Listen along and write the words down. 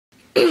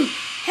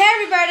Hey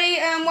everybody,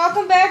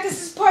 welcome back.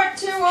 This is part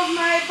 2 of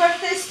my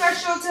birthday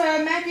special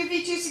to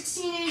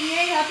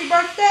mathewv21688. Happy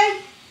birthday.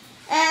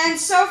 And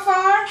so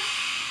far,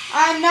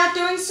 I'm not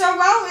doing so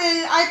well.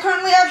 I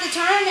currently have the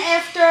turn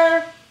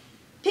after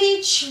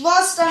Peach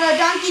lost on a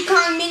Donkey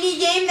Kong mini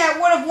game that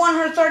would have won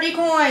her 30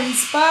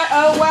 coins. But,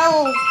 oh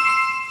well.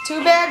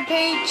 Too bad,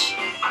 Peach.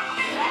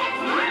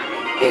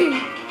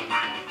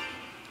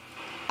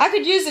 I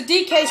could use a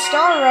DK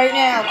star right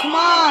now. Come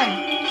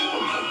on.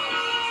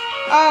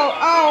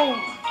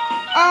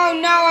 Oh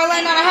no, I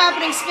landed on a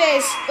happening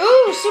space.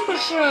 Ooh, super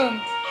shroom.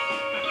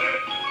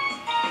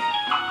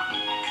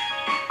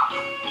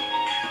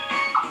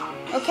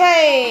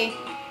 Okay,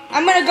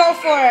 I'm gonna go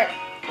for it.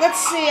 Let's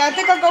see, I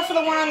think I'll go for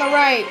the one on the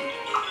right.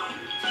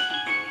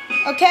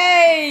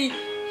 Okay,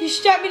 he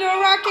shot me to a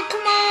rocket,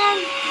 come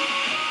on.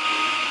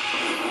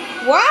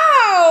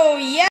 Wow,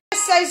 yes,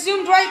 I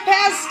zoomed right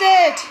past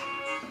it.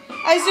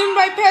 I zoomed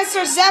right past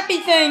her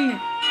zappy thing.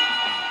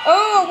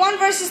 Oh, a 1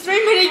 versus 3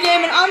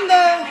 minigame, and I'm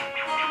the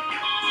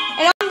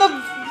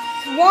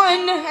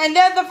one, and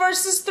they're the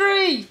versus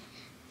 3.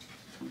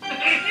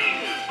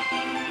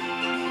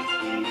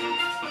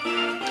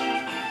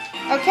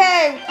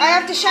 Okay, I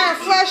have to shine a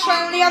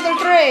flashlight on the other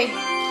 3.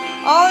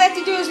 All I have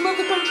to do is move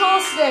the control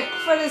stick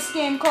for this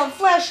game called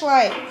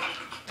Flashlight.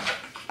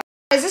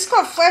 Is this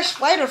called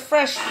Flashlight or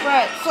Flash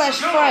Fright?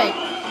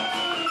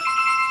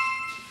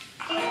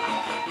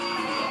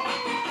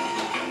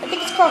 I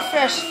think it's called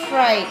Fresh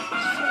Fright.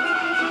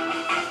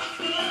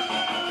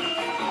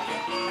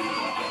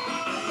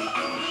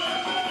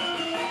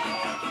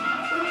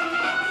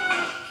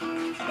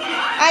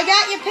 I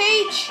got you,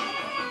 Peach.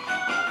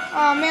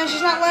 Oh man,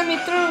 she's not letting me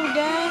through,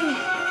 dang.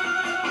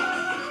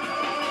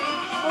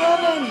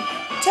 11,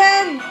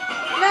 10,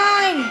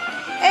 9,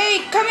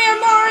 8, come here,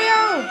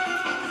 Mario.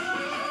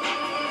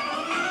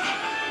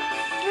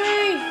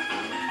 3,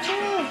 2.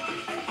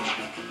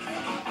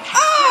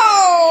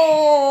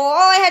 Oh!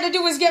 All I had to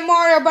do was get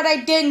Mario, but I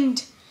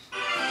didn't.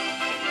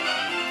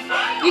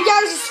 You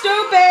guys are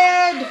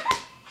stupid.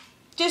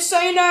 Just so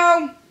you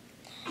know,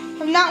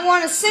 I've not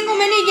won a single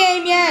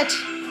minigame yet.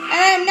 And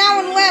I am now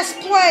in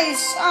last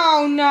place.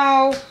 Oh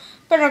no.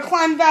 Better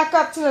climb back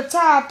up to the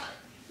top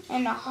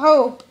and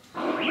hope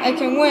I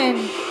can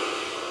win.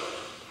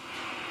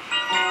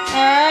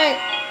 Alright.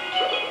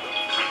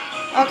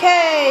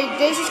 Okay,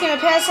 Daisy's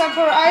gonna pass up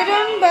her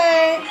item,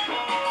 but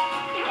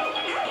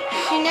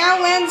she now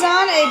lands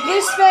on a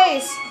blue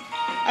space.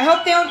 I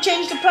hope they don't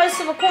change the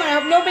price of a coin. I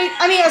hope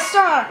a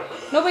star.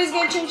 Nobody's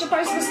gonna change the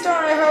price of a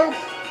star, I hope.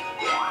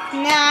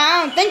 Nah,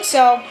 I don't think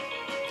so.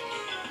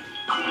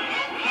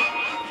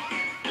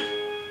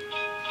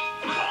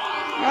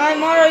 Alright,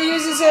 Mario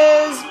uses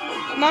his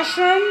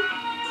mushroom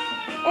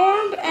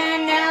orb,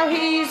 and now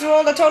he's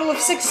rolled a total of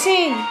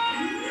 16.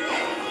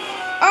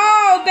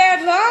 Oh,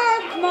 bad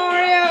luck,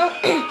 Mario.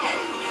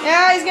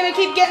 Yeah, he's gonna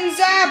keep getting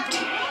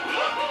zapped.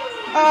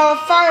 Oh,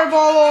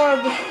 fireball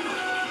orb.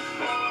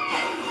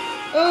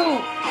 Ooh,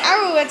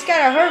 ow, that's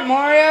gotta hurt,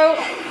 Mario.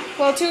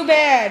 Well, too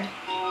bad.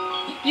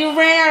 You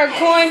ran out of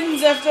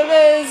coins after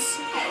this.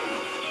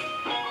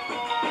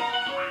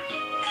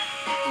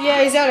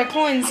 Yeah, he's out of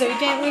coins, so he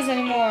can't lose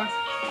anymore.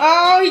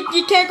 Oh,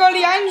 you can't go to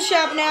the item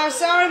shop now.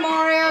 Sorry,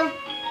 Mario.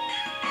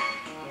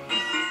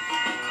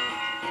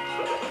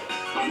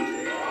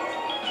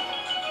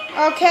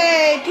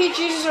 Okay, Peach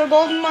uses her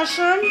golden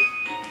mushroom.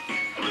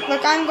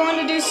 Like I'm going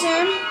to do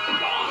soon.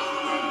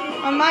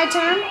 On my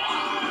turn.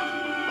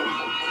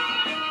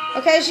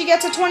 Okay, she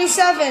gets a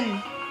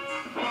 27.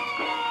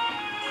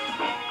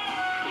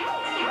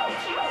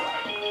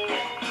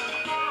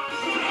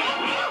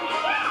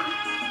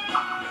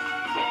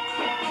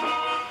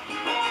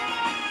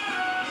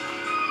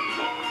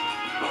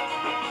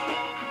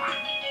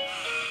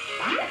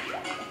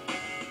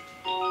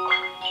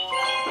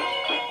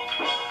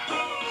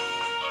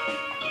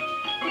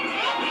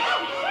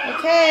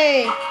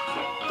 Okay,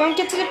 don't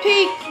get to the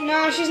peak.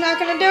 No, she's not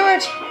gonna do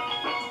it.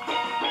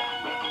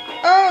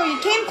 Oh, you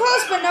came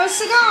close, but no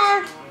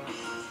cigar.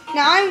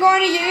 Now I'm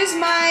going to use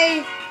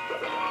my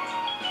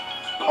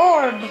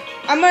orb.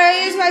 I'm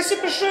gonna use my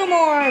super shroom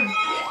orb. And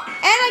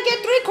I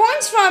get 3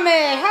 coins from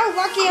it. How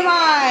lucky am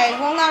I?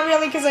 Well, not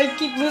really, because I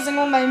keep losing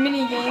all my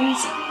mini games.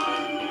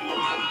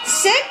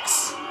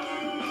 6,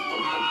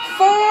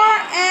 4,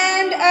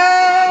 and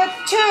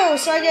 2,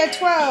 so I get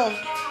 12.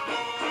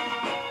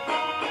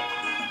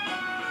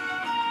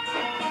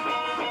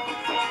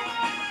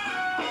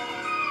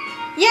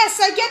 Yes,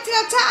 I get to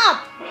the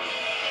top.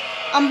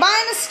 I'm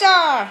buying a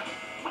star.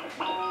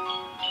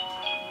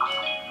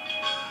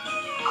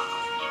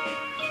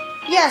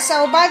 Yes,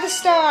 I will buy the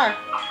star.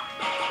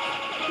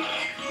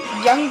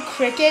 Young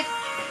cricket.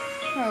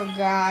 Oh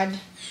God.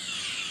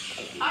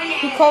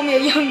 Who called me a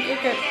young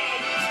cricket?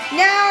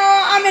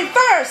 Now I'm in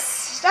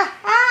first.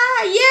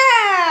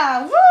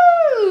 Yeah.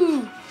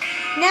 Woo.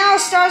 Now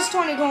stars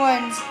 20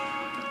 coins.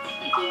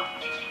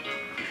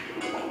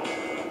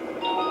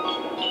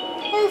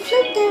 I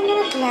float down on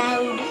a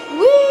cloud.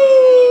 Whee!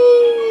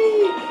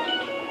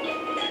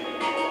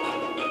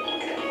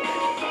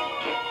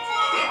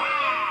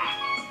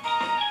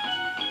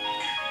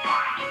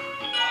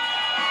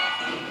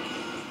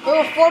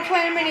 Oh,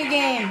 4-player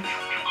minigame.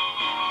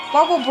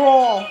 Bubble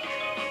Brawl. I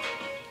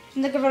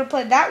don't think I've ever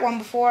played that one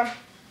before.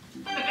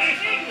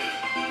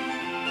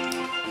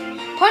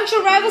 Punch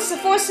your rivals to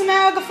force them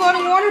out of the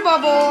floating water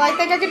bubble. I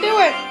think I could do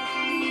it.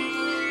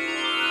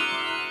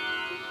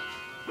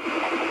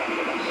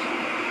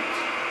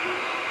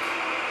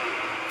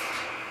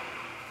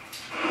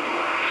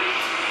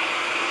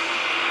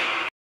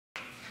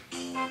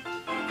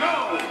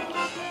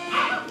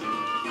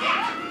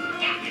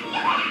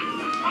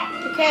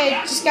 Okay,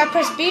 just gotta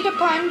press B to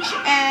punch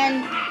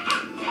and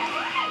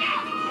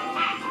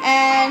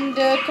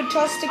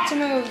control stick to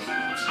move.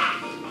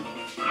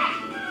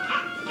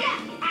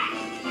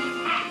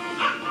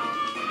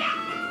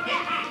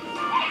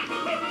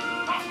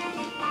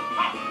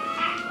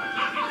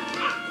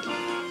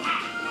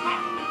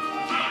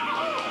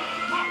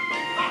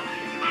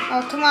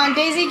 Oh, come on,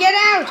 Daisy, get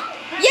out!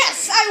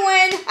 Yes, I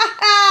win! Ha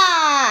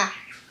ha!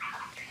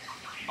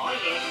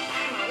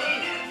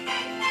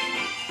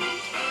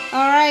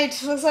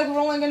 Alright, looks like we're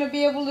only going to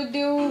be able to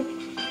do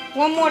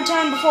one more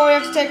turn before we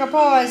have to take a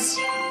pause.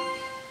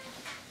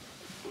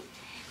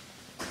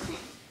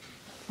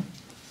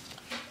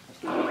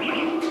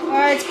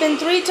 Alright, it's been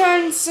 3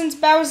 turns since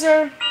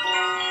Bowser.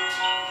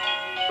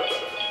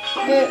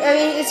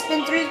 It's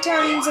been 3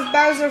 turns of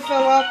Bowser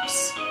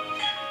fill-ups.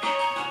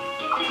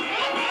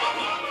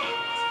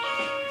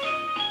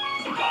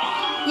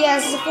 Yeah,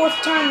 this is the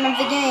 4th turn of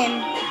the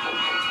game.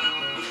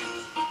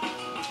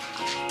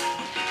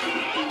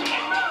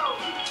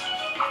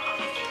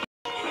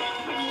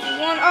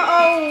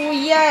 Oh,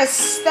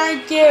 yes,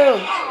 thank you.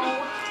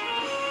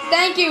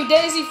 Thank you,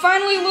 Daisy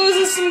finally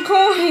loses some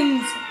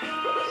coins.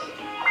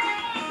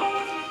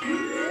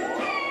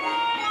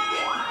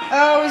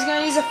 Oh, he's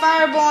gonna use a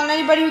fireball on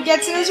anybody who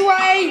gets in his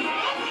way.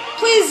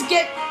 Please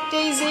get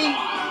Daisy.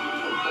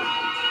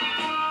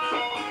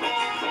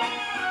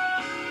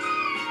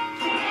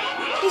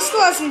 He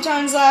still has some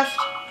turns left.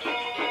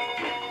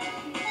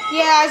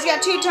 Yeah, he's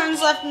got 2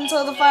 turns left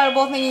until the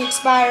fireball thingy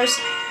expires.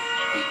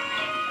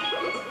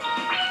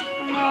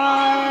 Come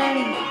on.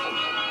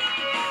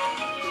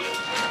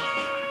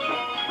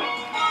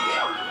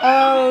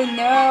 Oh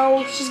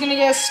no, she's gonna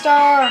get a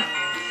star.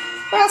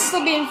 But I'll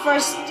still be in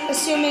first,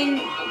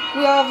 assuming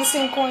we all have the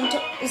same coin.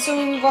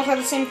 Assuming we both have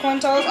the same coin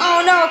totals.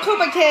 Oh no,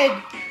 Koopa Kid!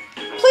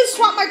 Please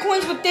swap my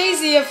coins with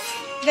Daisy if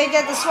they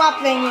get the swap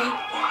thingy.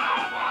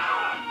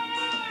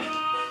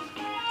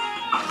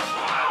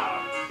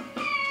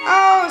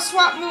 Oh,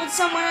 swap me with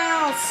someone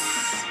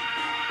else.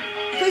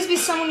 Please be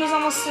someone who's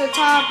almost to the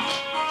top.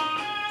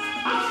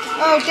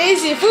 Oh,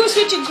 Daisy, if we were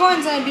switching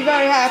coins, I'd be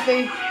very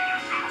happy.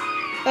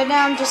 But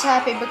now I'm just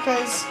happy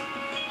because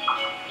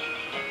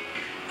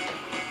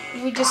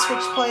we just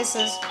switched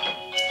places.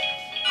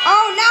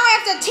 Oh, now I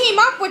have to team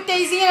up with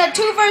Daisy in a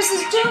 2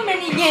 versus 2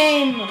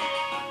 minigame.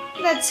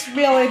 That's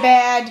really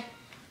bad.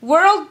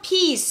 World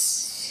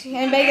Peace.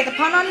 Anybody get the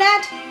pun on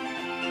that?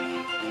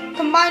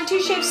 Combine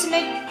 2 shapes to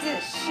make the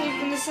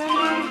shape in the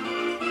center.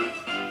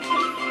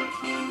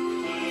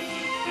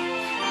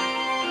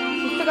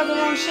 If you pick up the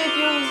wrong shape,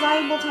 you lose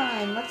valuable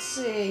time. Let's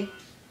see.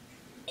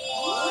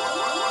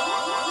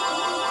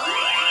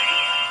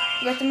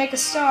 We have to make a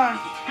star.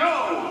 Go!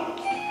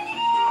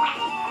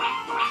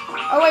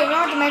 Oh wait, we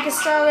don't have to make a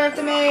star, we have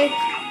to make...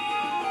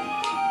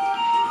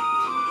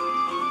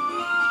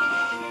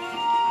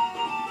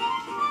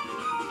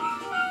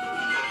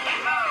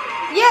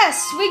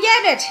 Yes, we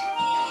get it!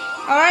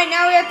 Alright,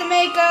 now we have to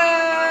make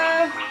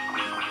a...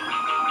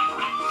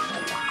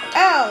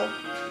 L.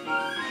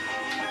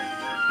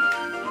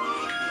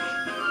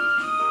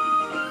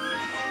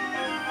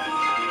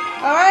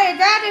 Alright, I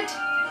got it!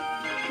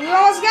 We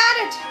almost got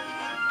it!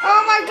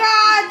 Oh my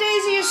god,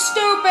 Daisy, you're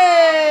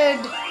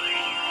stupid!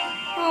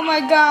 Oh my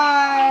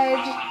god.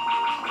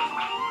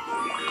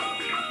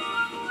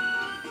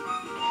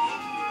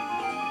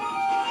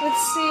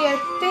 Let's see, I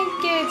think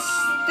it's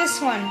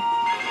this one.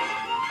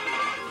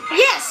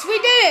 Yes, we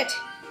did it!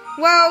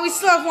 Well, we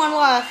still have one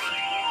left.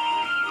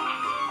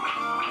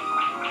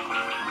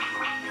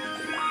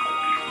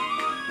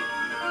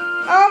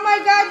 Oh my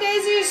god,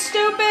 Daisy, you're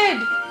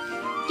stupid!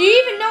 Do you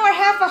even know what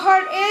half a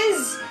heart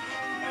is?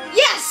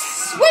 Yes!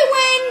 We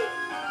win!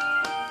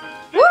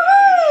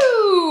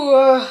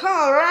 Woohoo!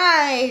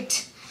 Alright.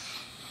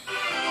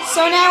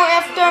 So now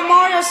after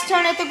Mario's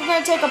turn, I think we're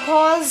going to take a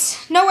pause.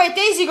 No, wait,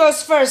 Daisy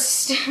goes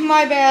first.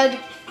 My bad.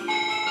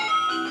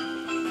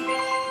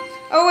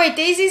 Oh wait,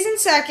 Daisy's in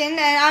second,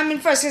 and I'm in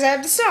first because I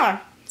have the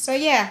star. So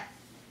yeah.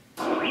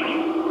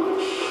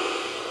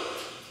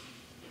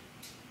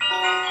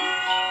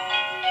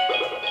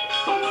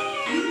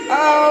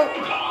 Oh,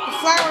 the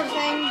flower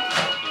thing.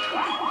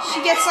 She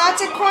gets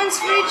lots of coins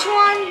for each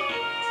one.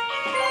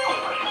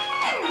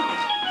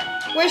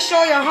 Wish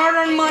all your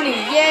hard-earned money,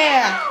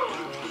 yeah.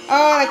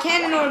 Oh, the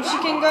cannon orb, she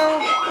can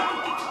go.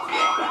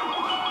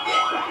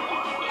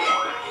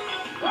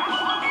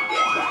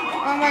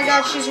 Oh my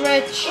god, she's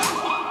rich.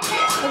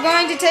 We're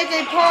going to take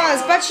a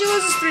pause, but she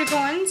loses 3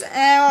 coins,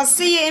 and I'll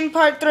see you in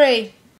part 3.